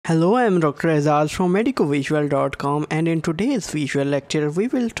Hello, I'm Dr. Aizaz from medicovisual.com, and in today's visual lecture we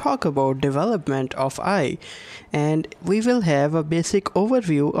will talk about development of eye, and we will have a basic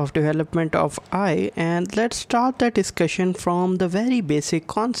overview of development of eye. And let's start the discussion from the very basic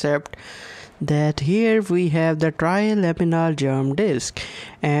concept that here we have the trilaminar germ disc,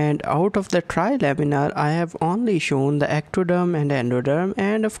 and out of the trilaminar I have only shown the ectoderm and endoderm,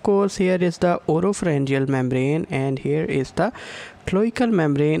 and of course here is the oropharyngeal membrane, and here is the cloacal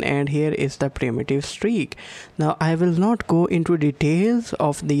membrane, and here is the primitive streak. Now I will not go into details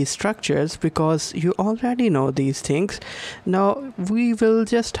of these structures because you already know these things. Now we will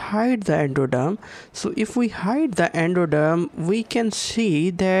just hide the endoderm. So if we hide the endoderm, we can see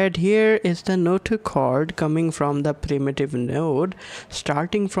that here is the notochord coming from the primitive node.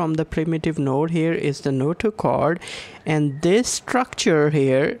 Starting from the primitive node, here is the notochord, and this structure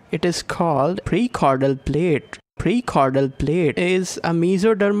here, it is called prechordal plate. Prechordal plate is a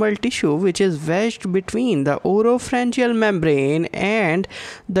mesodermal tissue which is wedged between the oropharyngeal membrane and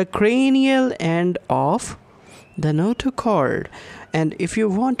the cranial end of the notochord. And if you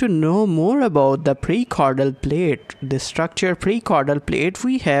want to know more about the prechordal plate, the structure prechordal plate,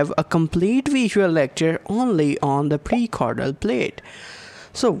 we have a complete visual lecture only on the prechordal plate.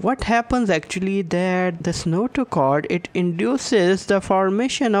 So what happens actually that this notochord, it induces the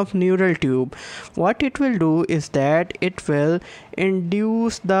formation of neural tube. What it will do is that it will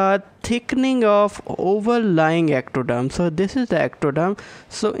induce the thickening of overlying ectoderm. So this is the ectoderm.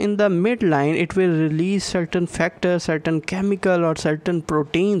 So in the midline it will release certain factors, certain chemical or certain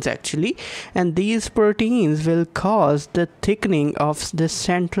proteins actually, and these proteins will cause the thickening of the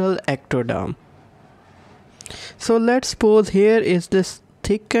central ectoderm. So let's suppose here is this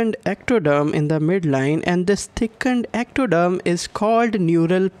thickened ectoderm in the midline, and this thickened ectoderm is called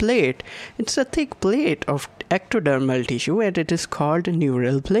neural plate. It's a thick plate of ectodermal tissue and it is called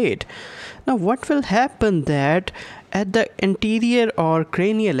neural plate. Now what will happen that at the anterior or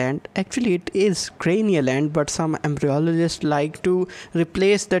cranial end, actually it is cranial end, but some embryologists like to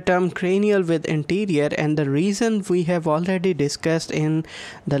replace the term cranial with anterior, and the reason we have already discussed in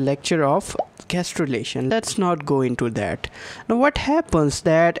the lecture of gastrulation. Let's not go into that. Now what happens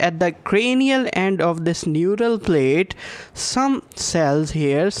that at the cranial end of this neural plate, some cells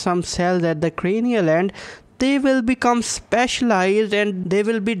here, some cells at the cranial end, they will become specialized and they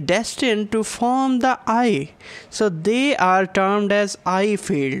will be destined to form the eye. So they are termed as eye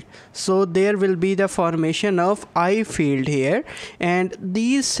field. So there will be the formation of eye field here, and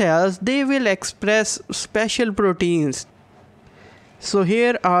these cells, they will express special proteins. So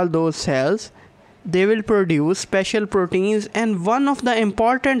here are those cells. They will produce special proteins, and one of the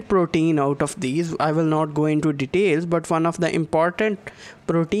important protein out of these, I will not go into details, but one of the important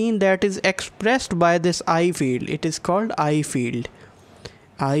protein that is expressed by this eye field, it is called eye field.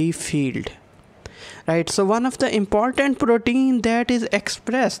 Eye field. Right, so one of the important protein that is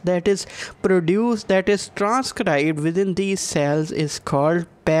expressed, that is produced, that is transcribed within these cells is called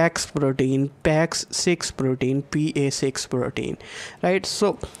PAX protein, PAX6 protein, PA6 protein. Right,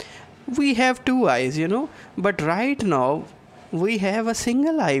 so we have two eyes, but right now we have a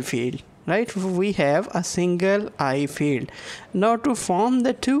single eye field. Right, we have a single eye field. Now to form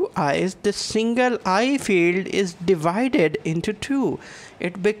the two eyes, this single eye field is divided into two.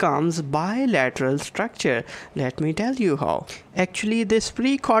 It becomes bilateral structure. Let me tell you how. Actually, this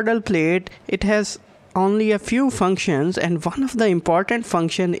prechordal plate, it has only a few functions, and one of the important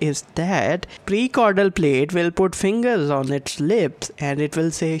function is that prechordal plate will put fingers on its lips and it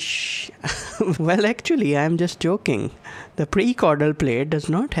will say shh. Well, actually I'm just joking. The prechordal plate does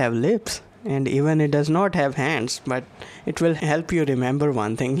not have lips, and even it does not have hands, but it will help you remember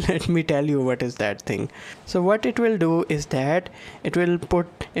one thing. Let me tell you what is that thing. So what it will do is that it will put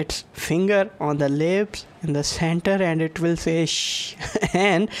its finger on the lips in the center and it will say shh,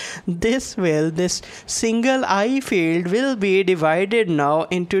 and this single eye field will be divided now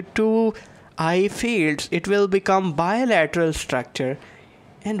into two eye fields. It will become bilateral structure.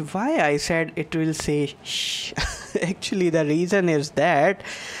 And why I said it will say shh, actually the reason is that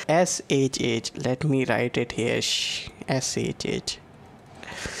SHH, let me write it here, shh, SHH.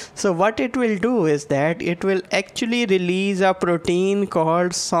 So what it will do is that it will actually release a protein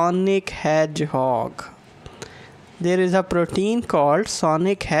called sonic hedgehog. There is a protein called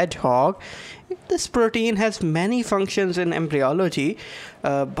sonic hedgehog. This protein has many functions in embryology,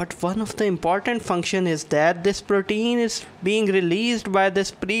 but one of the important function is that this protein is being released by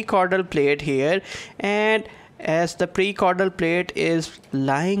this prechordal plate here, and as the prechordal plate is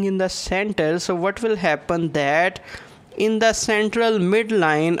lying in the center, so what will happen that in the central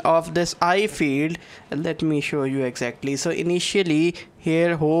midline of this eye field, let me show you exactly. So initially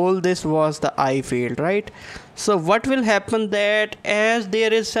here whole this was the eye field, right? So what will happen that as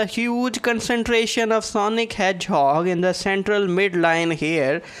there is a huge concentration of sonic hedgehog in the central midline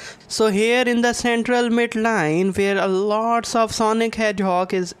here, so here in the central midline where a lots of sonic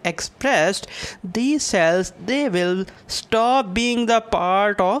hedgehog is expressed, these cells, they will stop being the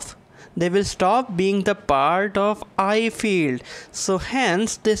part of eye field. So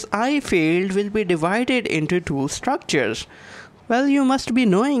hence this eye field will be divided into two structures. Well, you must be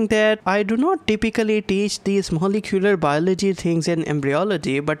knowing that I do not typically teach these molecular biology things in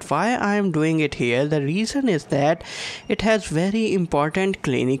embryology, but why I am doing it here, the reason is that it has very important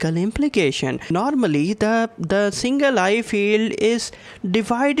clinical implication. Normally the single eye field is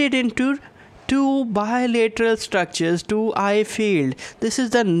divided into two bilateral structures, two eye field. This is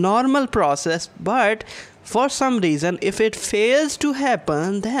the normal process, but for some reason if it fails to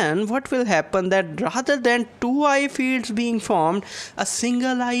happen, then what will happen that rather than two eye fields being formed, a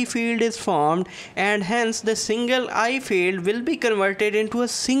single eye field is formed, and hence the single eye field will be converted into a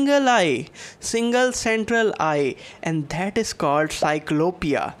single eye, single central eye, and that is called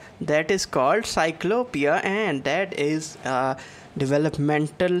cyclopia. And that is a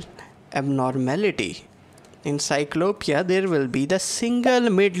developmental abnormality. In cyclopia there will be the single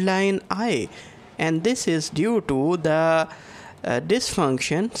midline eye, and this is due to the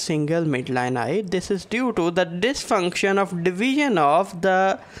dysfunction, single midline eye. This is due to the dysfunction of division of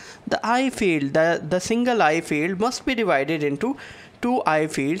the eye field. The single eye field must be divided into two eye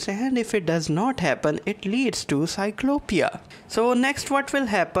fields, and if it does not happen, it leads to cyclopia. So next what will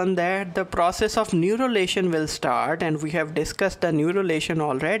happen that the process of neurulation will start, and we have discussed the neurulation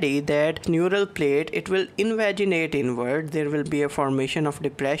already, that neural plate, it will invaginate inward. There will be a formation of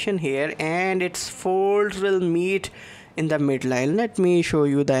depression here, and its folds will meet in the midline. Let me show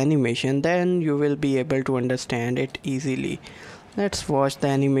you the animation, then you will be able to understand it easily. Let's watch the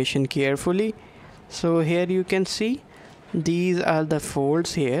animation carefully. So here you can see these are the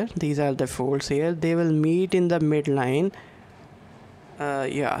folds here, they will meet in the midline.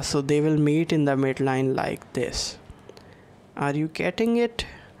 So they will meet in the midline like this. Are you getting it?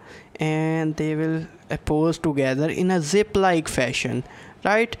 And they will oppose together in a zip like fashion,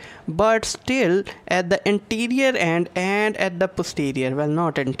 right? But still at the anterior end and at the posterior, well,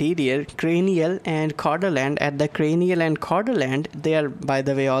 not anterior, cranial and caudal end. At the cranial and caudal end, they are by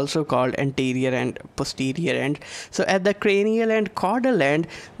the way also called anterior and posterior end. So at the cranial and caudal end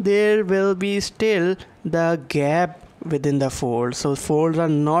there will be still the gap within the fold. So folds are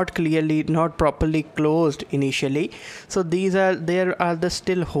not properly closed initially, so there are the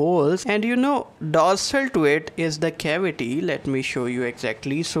still holes, and you know, dorsal to it is the cavity. Let me show you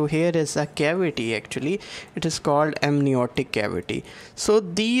exactly. So here is a cavity, actually it is called amniotic cavity. So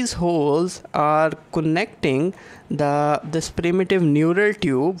these holes are connecting this primitive neural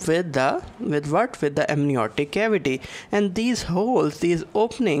tube with the amniotic cavity, and these holes, these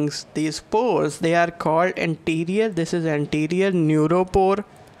openings, these pores, they are called anterior. This is anterior neuropore,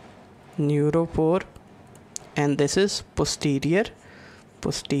 and this is posterior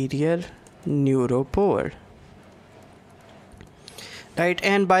neuropore, right?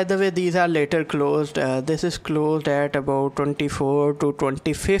 And by the way, these are later closed. This is closed at about 24 to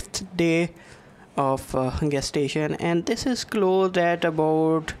 25th day of gestation, and this is closed at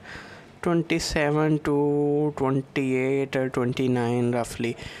about 27 to 28 or 29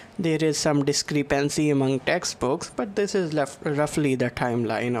 roughly. There is some discrepancy among textbooks, but this is roughly the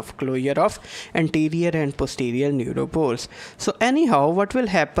timeline of closure of anterior and posterior neuropores. So anyhow, what will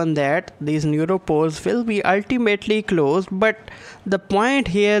happen that these neuropores will be ultimately closed, but the point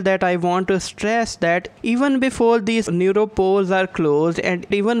here that I want to stress that even before these neuropores are closed, and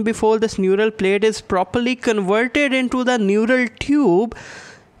even before this neural plate is properly converted into the neural tube,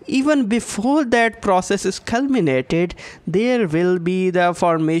 even before that process is culminated, there will be the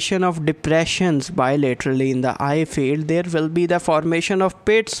formation of depressions bilaterally in the eye field. There will be the formation of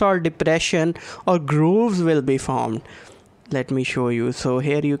pits or depression, or grooves will be formed. Let me show you. So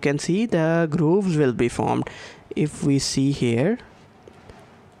here you can see the grooves will be formed. If we see here,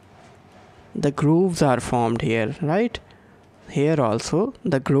 the grooves are formed here, right? Here also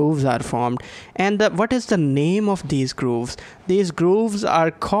the grooves are formed. And what is the name of these grooves? These grooves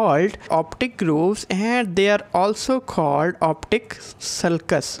are called optic grooves, and they are also called optic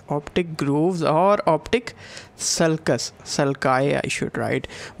sulcus. Optic grooves or optic sulcus, sulci I should write.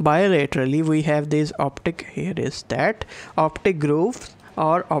 Bilaterally we have these optic, here is that optic grooves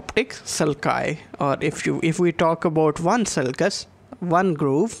or optic sulci, or if we talk about one sulcus, one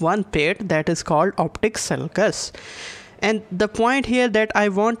groove, one pit, that is called optic sulcus. And the point here that I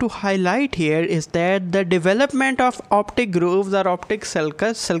want to highlight here is that the development of optic grooves or optic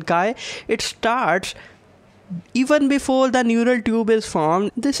sulci, it starts even before the neural tube is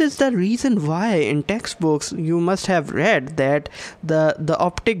formed. This is the reason why in textbooks you must have read that the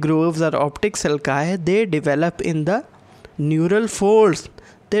optic grooves or optic sulci, they develop in the neural folds.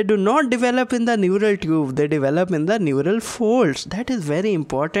 They do not develop in the neural tube, they develop in the neural folds. That is very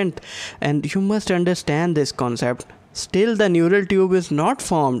important, and you must understand this concept. Still the neural tube is not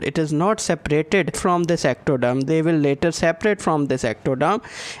formed, it is not separated from this ectoderm. They will later separate from this ectoderm,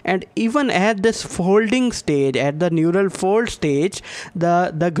 and even at this folding stage, at the neural fold stage,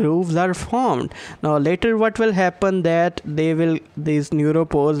 the grooves are formed. Now later what will happen, that these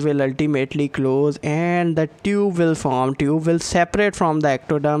neuropores will ultimately close and the tube will form. Tube will separate from the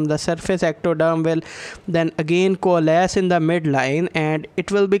ectoderm. The surface ectoderm will then again coalesce in the midline, and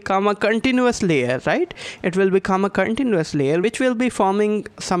it will become a continuous layer, right? It will become a continuous layer which will be forming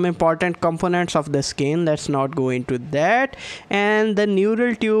some important components of the skin. Let's not go into that. And the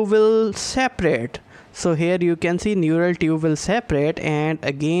neural tube will separate. So here you can see neural tube will separate, and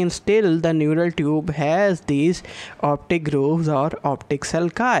again still the neural tube has these optic grooves or optic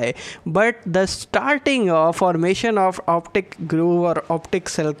sulci. But the starting of formation of optic groove or optic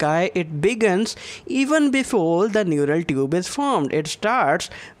sulci, it begins even before the neural tube is formed. It starts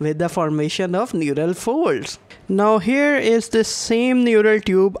with the formation of neural folds. Now here is this same neural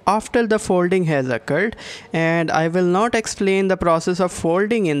tube after the folding has occurred, and I will not explain the process of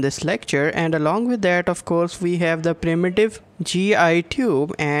folding in this lecture. And along with that, of course, we have the primitive GI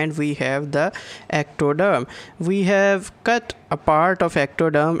tube and we have the ectoderm. We have cut a part of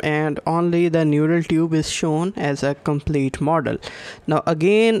ectoderm and only the neural tube is shown as a complete model. Now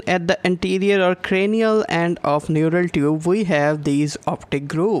again, at the anterior or cranial end of neural tube, we have these optic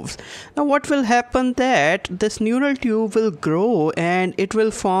grooves. Now what will happen, that this neural tube will grow and it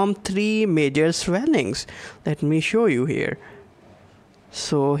will form three major swellings. Let me show you here.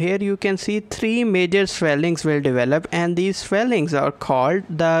 So here you can see three major swellings will develop, and these swellings are called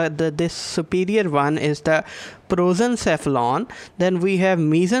this superior one is the prosencephalon, then we have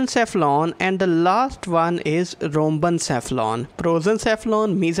mesencephalon, and the last one is rhombencephalon.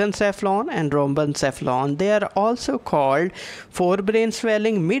 Prosencephalon, mesencephalon and rhombencephalon, they are also called forebrain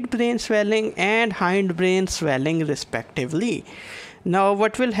swelling, midbrain swelling and hindbrain swelling respectively. Now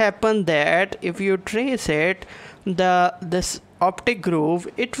what will happen, that if you trace it, this optic groove,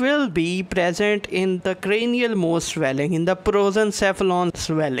 it will be present in the cranial most swelling, in the prosencephalon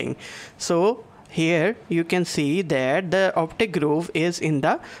swelling. So here you can see that the optic groove is in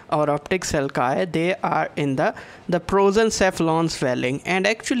the, or optic sulci, they are in the prosencephalon swelling. And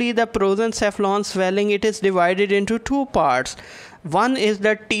actually the prosencephalon swelling, it is divided into two parts. One is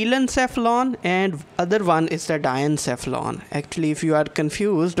the telencephalon and other one is the diencephalon. Actually, if you are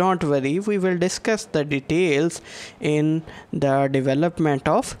confused, don't worry, we will discuss the details in the development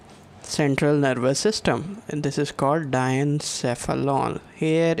of central nervous system, and this is called diencephalon.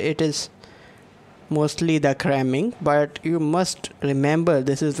 Here it is mostly the cramming, but you must remember,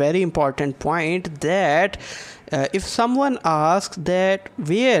 this is very important point, that if someone asks that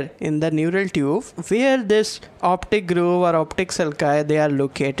where in the neural tube, where this optic groove or optic sulci they are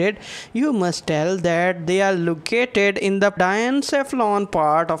located, you must tell that they are located in the diencephalon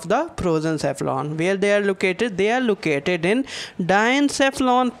part of the prosencephalon. Where they are located? They are located in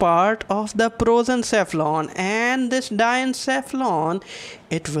diencephalon part of the prosencephalon, and this diencephalon,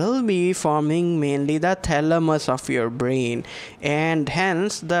 it will be forming mainly the thalamus of your brain, and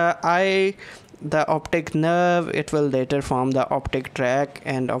hence the optic nerve, it will later form the optic tract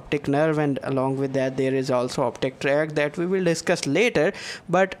and optic nerve, and along with that there is also optic tract that we will discuss later.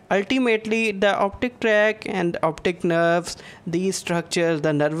 But ultimately the optic tract and optic nerves, these structures,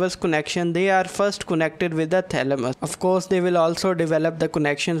 the nervous connection, they are first connected with the thalamus. Of course they will also develop the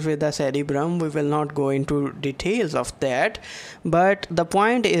connections with the cerebrum. We will not go into details of that, but the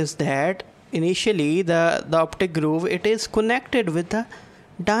point is that initially the optic groove, it is connected with the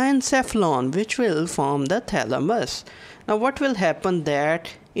diencephalon, which will form the thalamus. Now what will happen, that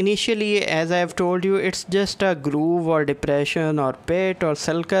initially, as I have told you, it's just a groove or depression or pit or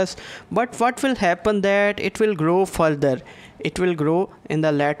sulcus, but what will happen, that it will grow further. It will grow in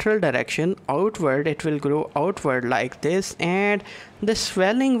the lateral direction, outward, it will grow outward like this, and the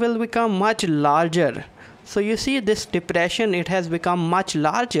swelling will become much larger. So you see this depression, it has become much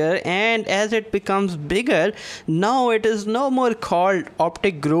larger, and as it becomes bigger, now it is no more called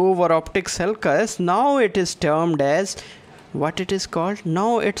optic groove or optic sulcus. Now it is termed as what it is called?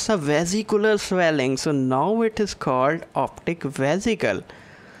 Now it's a vesicular swelling. So now it is called optic vesicle.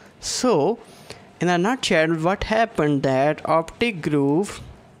 So in a nutshell, what happened that optic groove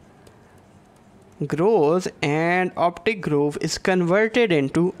grows and optic groove is converted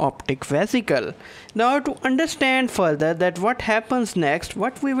into optic vesicle. Now to understand further that what happens next,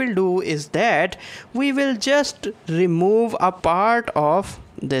 what we will do is that we will just remove a part of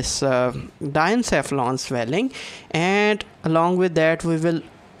this diencephalon swelling, and along with that we will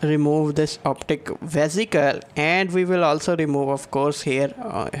remove this optic vesicle, and we will also remove, of course, here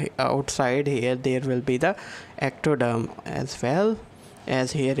outside here there will be the ectoderm as well,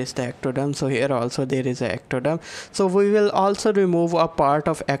 as here is the ectoderm, so here also there is a ectoderm. So we will also remove a part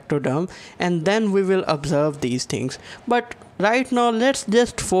of ectoderm, and then we will observe these things. But right now let's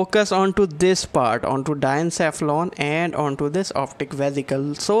just focus onto this part, onto diencephalon and onto this optic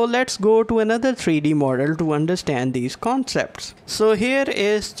vesicle. So let's go to another 3D model to understand these concepts. So here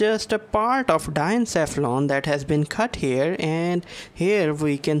is just a part of diencephalon that has been cut here, and here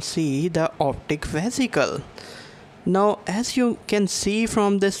we can see the optic vesicle. Now as you can see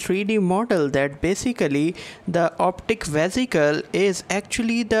from this 3D model that basically the optic vesicle is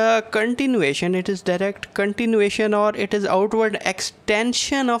actually the continuation, it is direct continuation, or it is outward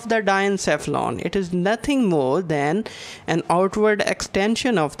extension of the diencephalon. It is nothing more than an outward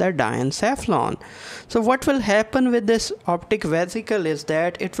extension of the diencephalon. So what will happen with this optic vesicle is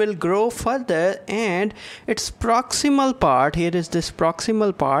that it will grow further, and its proximal part, here is this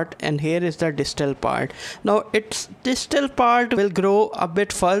proximal part and here is the distal part. Now its distal part will grow a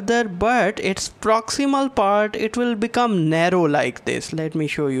bit further, but its proximal part, it will become narrow like this. Let me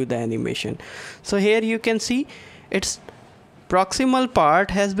show you the animation. So here you can see its proximal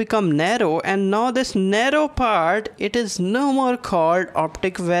part has become narrow, and now this narrow part, it is no more called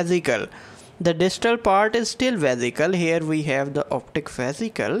optic vesicle. The distal part is still vesicle. Here we have the optic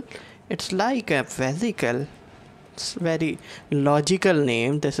vesicle. It's like a vesicle. It's very logical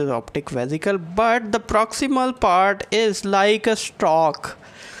name. This is optic vesicle, but the proximal part is like a stalk.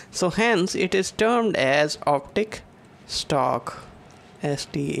 So hence it is termed as optic stalk.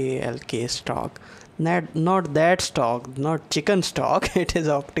 S-T-A-L-K, stalk. Not that stalk, not chicken stalk. It is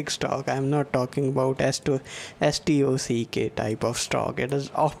optic stalk. I'm not talking about S-T-O-C-K type of stalk. It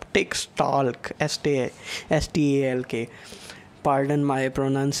is optic stalk. S-T-A-L-K. Pardon, my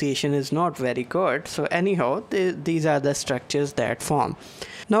pronunciation is not very good. So anyhow, these are the structures that form.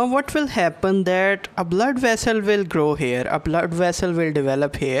 Now what will happen that a blood vessel will grow here, a blood vessel will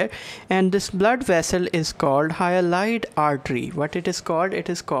develop here, and this blood vessel is called hyaloid artery. What it is called? It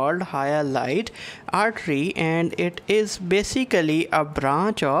is called hyaloid artery, and it is basically a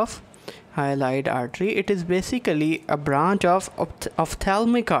branch of hyaloid artery. It is basically a branch of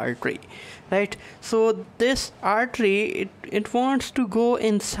ophthalmic artery, right? So this artery, it wants to go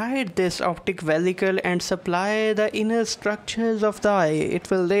inside this optic vesicle and supply the inner structures of the eye. It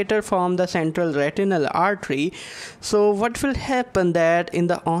will later form the central retinal artery. So what will happen that in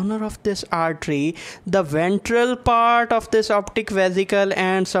the honor of this artery, the ventral part of this optic vesicle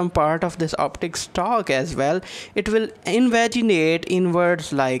and some part of this optic stalk as well, it will invaginate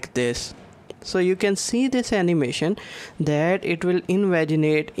inwards like this. So you can see this animation that it will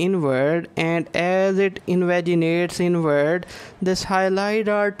invaginate inward, and as it invaginates inward, this hyaloid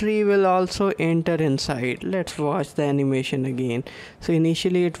artery will also enter inside. Let's watch the animation again. So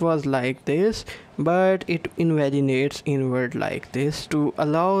initially it was like this, but it invaginates inward like this to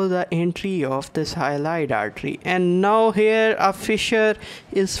allow the entry of this hyaloid artery, and now here a fissure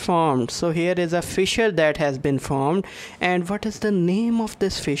is formed. So here is a fissure that has been formed, and what is the name of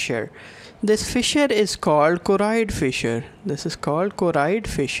this fissure? This fissure is called choroid fissure. This is called choroid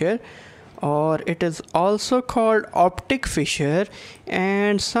fissure, or it is also called optic fissure,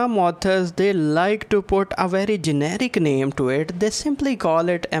 and some authors, they like to put a very generic name to it. They simply call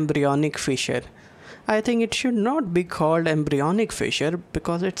it embryonic fissure. I think it should not be called embryonic fissure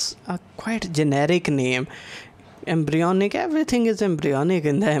because it's a quite generic name. Embryonic, everything is embryonic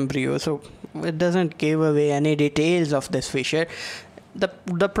in the embryo, so it doesn't give away any details of this fissure.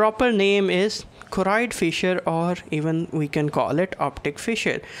 The proper name is choroid fissure, or even we can call it optic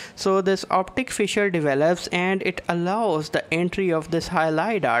fissure. So this optic fissure develops and it allows the entry of this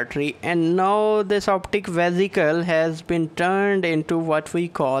hyaloid artery, and now this optic vesicle has been turned into what we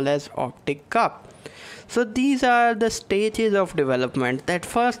call as optic cup. So these are the stages of development. That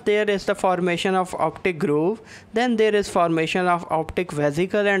first there is the formation of optic groove, then there is formation of optic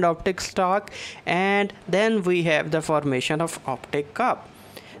vesicle and optic stalk, and then we have the formation of optic cup.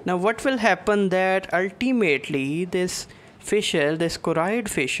 Now what will happen that ultimately this fissure, this choroid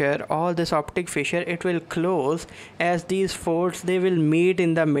fissure or this optic fissure, it will close as these folds, they will meet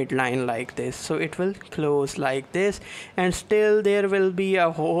in the midline like this. So it will close like this, and still there will be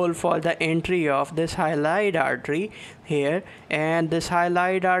a hole for the entry of this hyaloid artery here, and this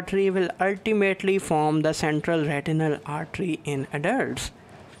hyaloid artery will ultimately form the central retinal artery in adults.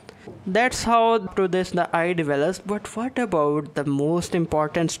 That's how to this the eye develops. But what about the most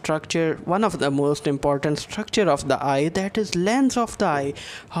important structure, one of the most important structure of the eye, that is lens of the eye?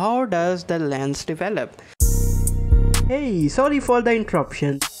 How does the lens develop? Hey, sorry for the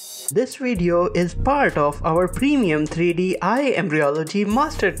interruption. This video is part of our premium 3D eye embryology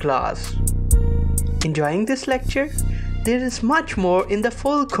masterclass. Enjoying this lecture? There is much more in the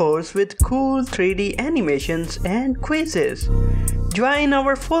full course with cool 3D animations and quizzes. Join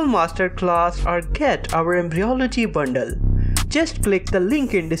our full masterclass or get our embryology bundle. Just click the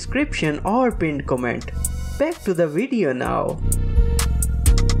link in description or pinned comment. Back to the video now.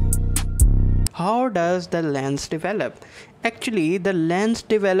 How does the lens develop? Actually, the lens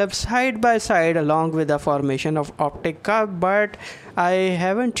develops side by side along with the formation of optic cup, but I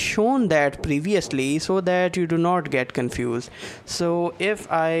haven't shown that previously so that you do not get confused. So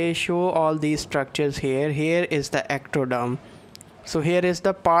if I show all these structures here, here is the ectoderm. So here is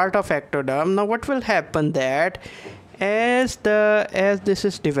the part of ectoderm. Now what will happen that as this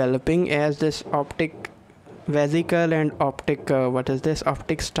is developing, as this optic vesicle and optic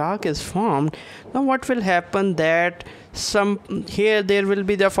optic stalk is formed, now what will happen that here there will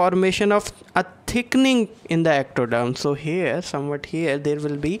be the formation of a thickening in the ectoderm. So here, somewhat here, there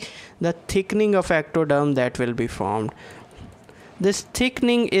will be the thickening of ectoderm that will be formed. This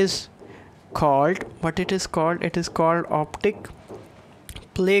thickening is called, what it is called? It is called optic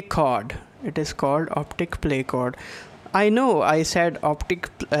plecord. It is called optic plecord. I know I said otic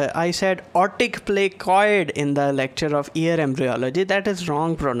plecoid in the lecture of ear embryology. That is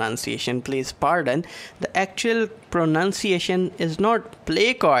wrong pronunciation, please pardon. The actual pronunciation is not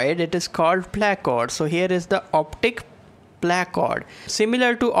plecoid, it is called plecord. So here is the optic plecord.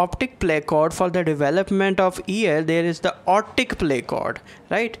 Similar to optic plecord, for the development of ear there is the otic plecord,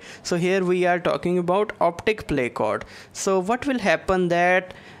 right? So here we are talking about optic plecord. So what will happen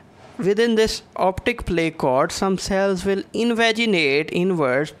that within this optic plecord, some cells will invaginate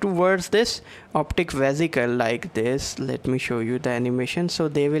inwards towards this optic vesicle like this. Let me show you the animation. So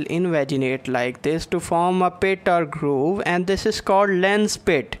they will invaginate like this to form a pit or groove, and this is called lens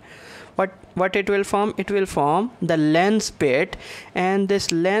pit. What it will form? It will form the lens pit, and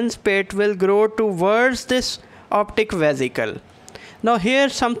this lens pit will grow towards this optic vesicle. Now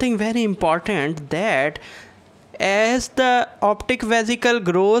here's something very important, that as the optic vesicle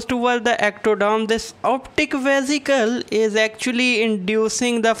grows toward the ectoderm, this optic vesicle is actually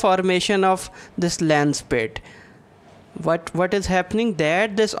inducing the formation of this lens pit. What is happening?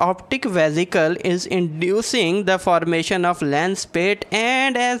 That this optic vesicle is inducing the formation of lens pit,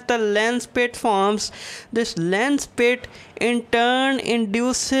 and as the lens pit forms, this lens pit in turn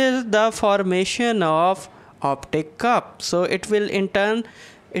induces the formation of optic cup. So it will in turn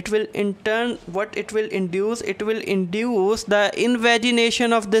what it will induce? It will induce the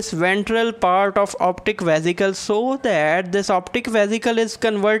invagination of this ventral part of optic vesicle, so that this optic vesicle is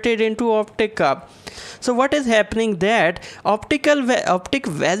converted into optic cup. So what is happening? That optic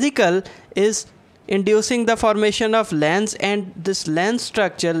vesicle is inducing the formation of lens, and this lens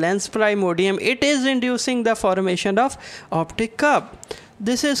structure, lens primordium, it is inducing the formation of optic cup.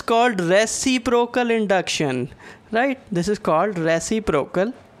 This is called reciprocal induction, right? This is called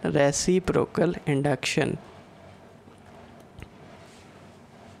reciprocal induction.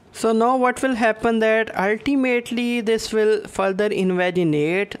 So now what will happen? That ultimately this will further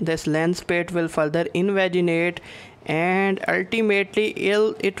invaginate, this lens pit will further invaginate, and ultimately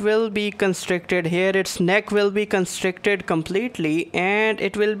it will be constricted. Here its neck will be constricted completely, and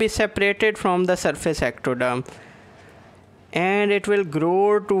it will be separated from the surface ectoderm, and it will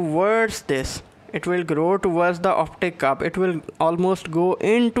grow towards this. It will grow towards the optic cup. It will almost go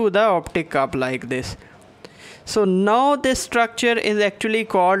into the optic cup like this. So now this structure is actually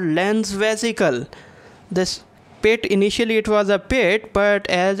called lens vesicle. This pit, initially it was a pit, but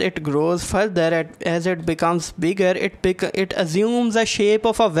as it grows further, as it becomes bigger, it assumes the shape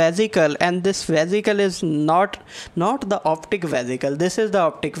of a vesicle, and this vesicle is not the optic vesicle. This is the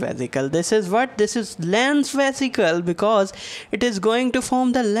optic vesicle. This is what? This is lens vesicle, because it is going to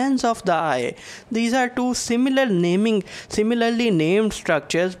form the lens of the eye. These are two similarly named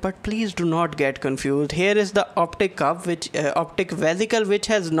structures, but please do not get confused. Here is the optic cup, optic vesicle, which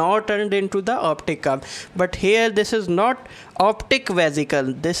has now turned into the optic cup, but here this is not optic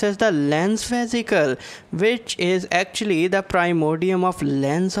vesicle, this is the lens vesicle, which is actually the primordium of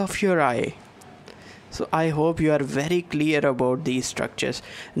lens of your eye. So I hope you are very clear about these structures.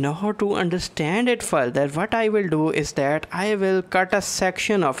 Now to understand it further, what I will do is that I will cut a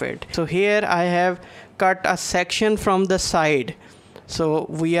section of it. So here I have cut a section from the side. So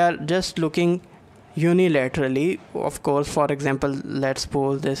we are just looking unilaterally. Of course, for example, let's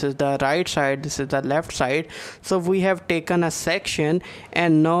suppose this is the right side, this is the left side. So we have taken a section,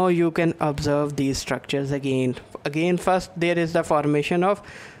 and now you can observe these structures again. First there is the formation of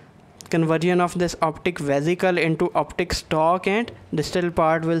conversion of this optic vesicle into optic stalk, and distal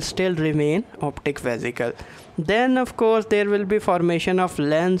part will still remain optic vesicle. Then of course there will be formation of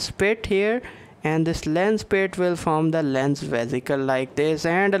lens pit here, and this lens pit will form the lens vesicle like this,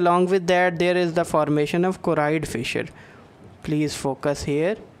 and along with that there is the formation of choroid fissure. Please focus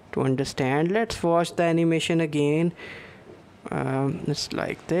here to understand. Let's watch the animation again. It's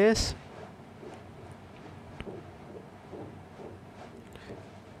like this.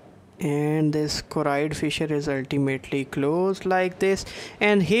 And this choroid fissure is ultimately closed like this.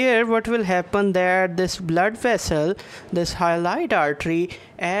 And here what will happen, that this blood vessel, this hyaloid artery,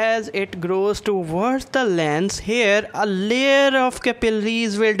 as it grows towards the lens, here a layer of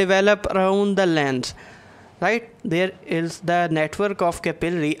capillaries will develop around the lens. Right, there is the network of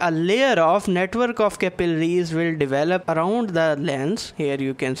capillary, a layer of network of capillaries will develop around the lens. Here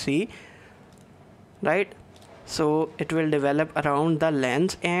you can see, right? So it will develop around the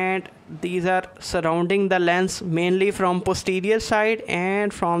lens, and these are surrounding the lens mainly from posterior side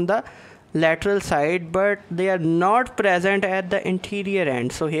and from the lateral side, but they are not present at the anterior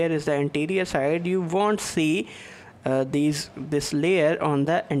end. So here is the anterior side. You won't see this layer on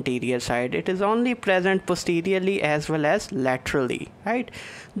the anterior side. It is only present posteriorly as well as laterally, right?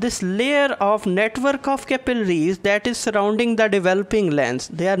 This layer of network of capillaries that is surrounding the developing lens,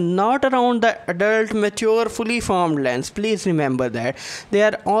 they are not around the adult mature fully formed lens. Please remember that they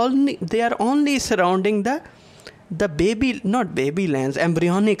are only surrounding the baby, not baby lens,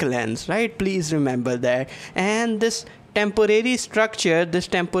 embryonic lens, right? Please remember that. And this temporary structure, this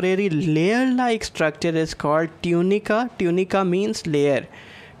temporary layer-like structure is called tunica. Tunica means layer.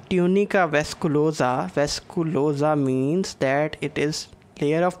 Tunica vesculosa. Vesculosa means that it is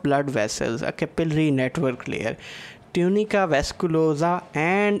layer of blood vessels, a capillary network layer. Tunica vesculosa,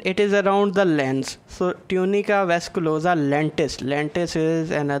 and it is around the lens. So tunica vesculosa lentis. Lentis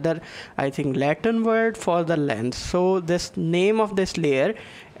is another, I think, Latin word for the lens. So this name of this layer,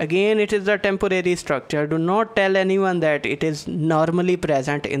 again, it is a temporary structure. Do not tell anyone that it is normally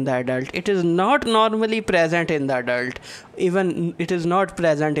present in the adult. It is not normally present in the adult. Even it is not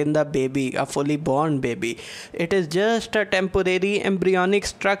present in the baby, a fully born baby. It is just a temporary embryonic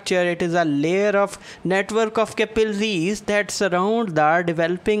structure. It is a layer of network of capillaries that surround the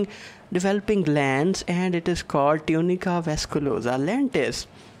developing lens, and it is called tunica vesculosa lentis.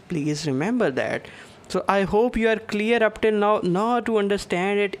 Please remember that. So I hope you are clear up till now. Now to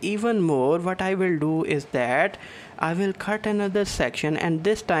understand it even more, what I will do is that I will cut another section, and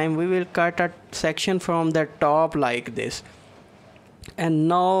this time we will cut a section from the top like this. And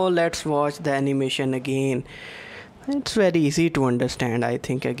now let's watch the animation again. It's very easy to understand, I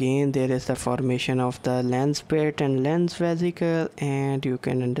think. Again, there is the formation of the lens pit and lens vesicle, and you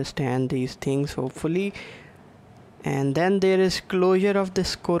can understand these things hopefully. And then there is closure of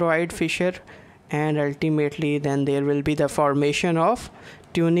this choroid fissure, and ultimately then there will be the formation of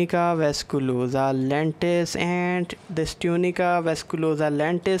tunica vesculosa lentis, and this tunica vesculosa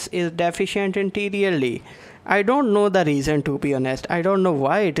lentis is deficient anteriorly. I don't know the reason, to be honest. I don't know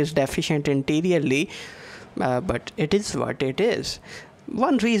why it is deficient anteriorly, but it is what it is.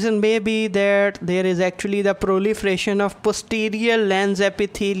 One reason may be that there is actually the proliferation of posterior lens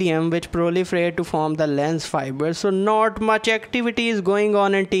epithelium, which proliferate to form the lens fibers. So not much activity is going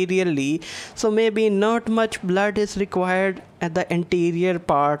on anteriorly. So maybe not much blood is required at the anterior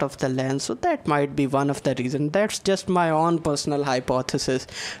part of the lens. So that might be one of the reasons. That's just my own personal hypothesis.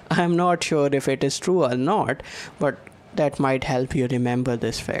 I'm not sure if it is true or not, but that might help you remember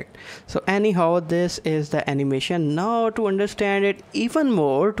this fact. So anyhow, this is the animation. Now to understand it even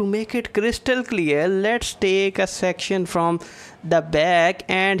more, to make it crystal clear, let's take a section from the back,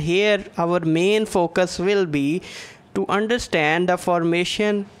 and here our main focus will be to understand the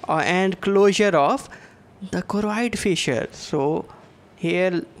formation and closure of the choroid fissure. So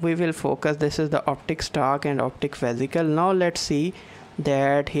here we will focus. This is the optic stalk and optic vesicle. Now let's see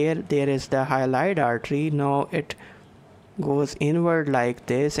that here there is the hyaloid artery. Now it goes inward like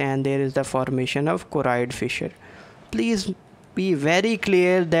this, and there is the formation of choroid fissure. Please be very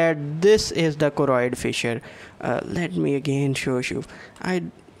clear that this is the choroid fissure. Let me again show you.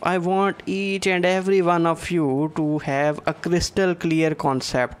 I want each and every one of you to have a crystal clear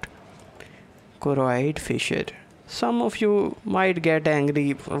concept. Choroid fissure. Some of you might get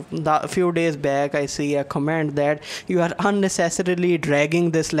angry. A few days back I see a comment that you are unnecessarily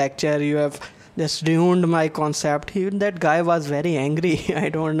dragging this lecture, you have just ruined my concept. Even that guy was very angry. I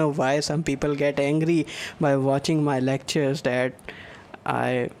don't know why some people get angry by watching my lectures, that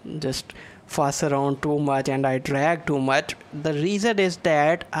I just fuss around too much and I drag too much. The reason is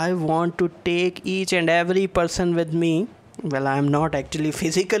that I want to take each and every person with me. Well, I'm not actually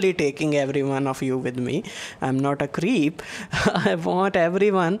physically taking every one of you with me. I'm not a creep. I want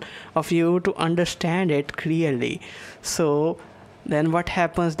every one of you to understand it clearly. So then what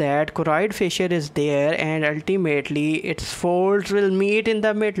happens, that choroid fissure is there, and ultimately its folds will meet in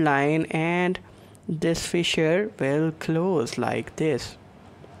the midline and this fissure will close like this.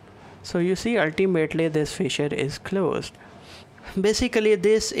 So you see, ultimately this fissure is closed. Basically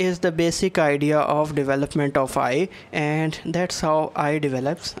this is the basic idea of development of eye, and that's how eye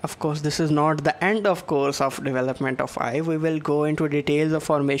develops. Of course, this is not the end of course of development of eye. We will go into details of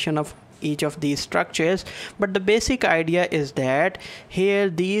formation of each of these structures, but the basic idea is that here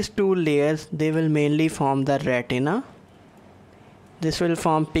these two layers, they will mainly form the retina. This will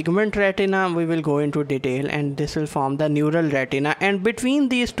form pigment retina, we will go into detail, and this will form the neural retina, and between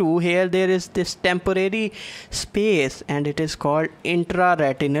these two here there is this temporary space and it is called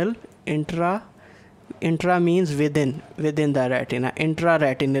intraretinal. Intra means within the retina,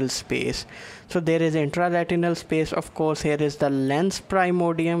 intraretinal space. So there is intraretinal space. Of course, here is the lens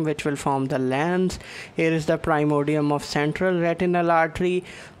primordium which will form the lens. Here is the primordium of central retinal artery.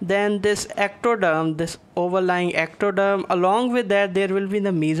 Then this ectoderm, this overlying ectoderm, along with that there will be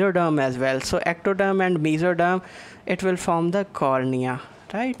the mesoderm as well. So ectoderm and mesoderm, it will form the cornea,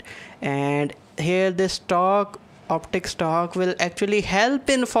 right? And here this stalk, optic stalk, will actually help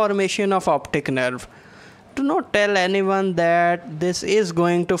in formation of optic nerve. Do not tell anyone that this is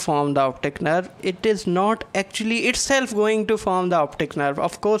going to form the optic nerve. It is not actually itself going to form the optic nerve.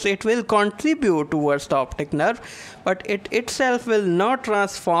 Of course, it will contribute towards the optic nerve, but it itself will not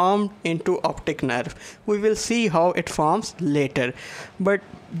transform into optic nerve. We will see how it forms later. But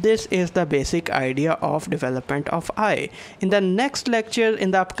this is the basic idea of development of eye. In the next lecture,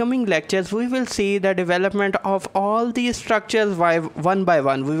 in the upcoming lectures, we will see the development of all these structures one by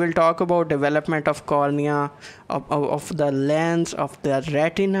one. We will talk about development of cornea, of the lens, of the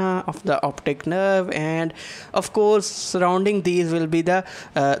retina, of the optic nerve, and of course surrounding these will be the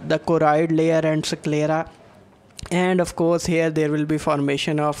choroid layer and sclera. And of course here there will be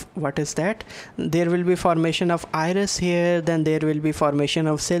formation of, what is that? There will be formation of iris here, then there will be formation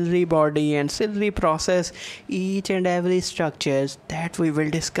of ciliary body and ciliary process. Each and every structures that we will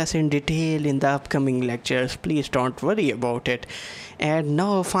discuss in detail in the upcoming lectures. Please don't worry about it. And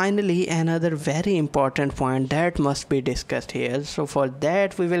now finally another very important point that must be discussed here. So for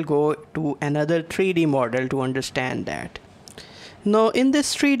that we will go to another 3D model to understand that. Now in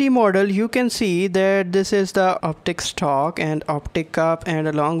this 3D model you can see that this is the optic stalk and optic cup, and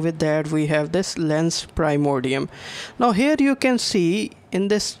along with that we have this lens primordium. Now here you can see in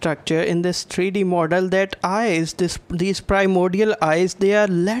this structure, in this 3D model, that eyes, these primordial eyes, they are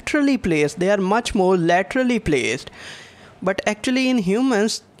laterally placed. They are much more laterally placed. But actually in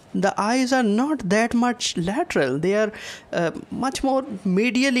humans the eyes are not that much lateral. They are much more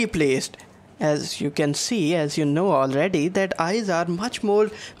medially placed. As you can see, as you know already, that eyes are much more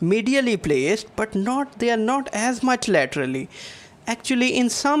medially placed, but they are not as much laterally. Actually,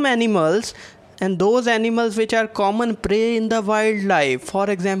 in some animals, and those animals which are common prey in the wildlife, for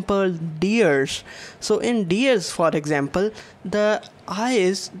example, deers. So in deers, for example, the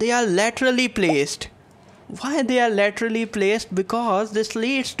eyes, they are laterally placed. Why they are laterally placed? Because this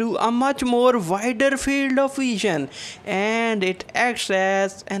leads to a much more wider field of vision, and it acts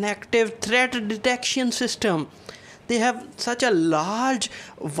as an active threat detection system. They have such a large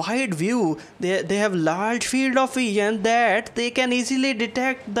wide view, they have large field of vision that they can easily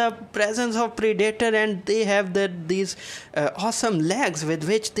detect the presence of predator, and they have these awesome legs with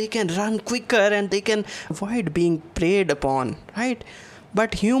which they can run quicker and they can avoid being preyed upon, right?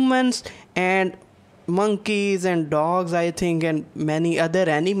 But humans and monkeys and dogs, I think, and many other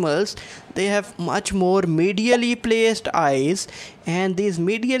animals, they have much more medially placed eyes, and these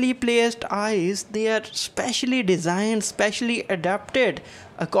medially placed eyes, they are specially designed, specially adapted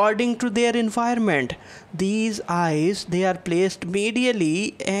according to their environment. These eyes, they are placed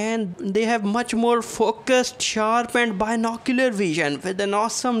medially and they have much more focused, sharp and binocular vision with an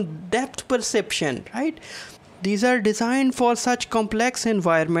awesome depth perception, right? These are designed for such complex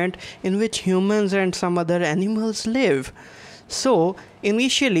environment in which humans and some other animals live. So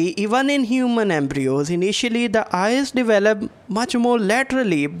initially, even in human embryos, initially the eyes develop much more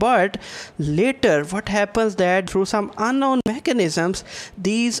laterally, but later what happens that through some unknown mechanisms,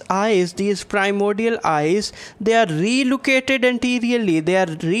 these eyes, these primordial eyes, they are relocated anteriorly, they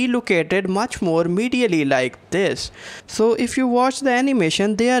are relocated much more medially like this. So if you watch the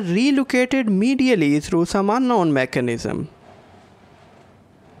animation, they are relocated medially through some unknown mechanism.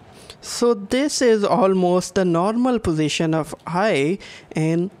 So this is almost the normal position of eye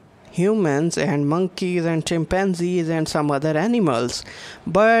in humans and monkeys and chimpanzees and some other animals.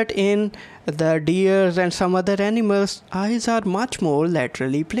 But in the deers and some other animals, eyes are much more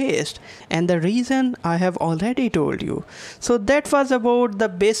laterally placed. And the reason I have already told you. So that was about the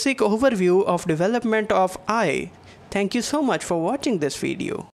basic overview of development of eye. Thank you so much for watching this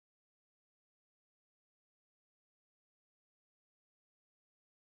video.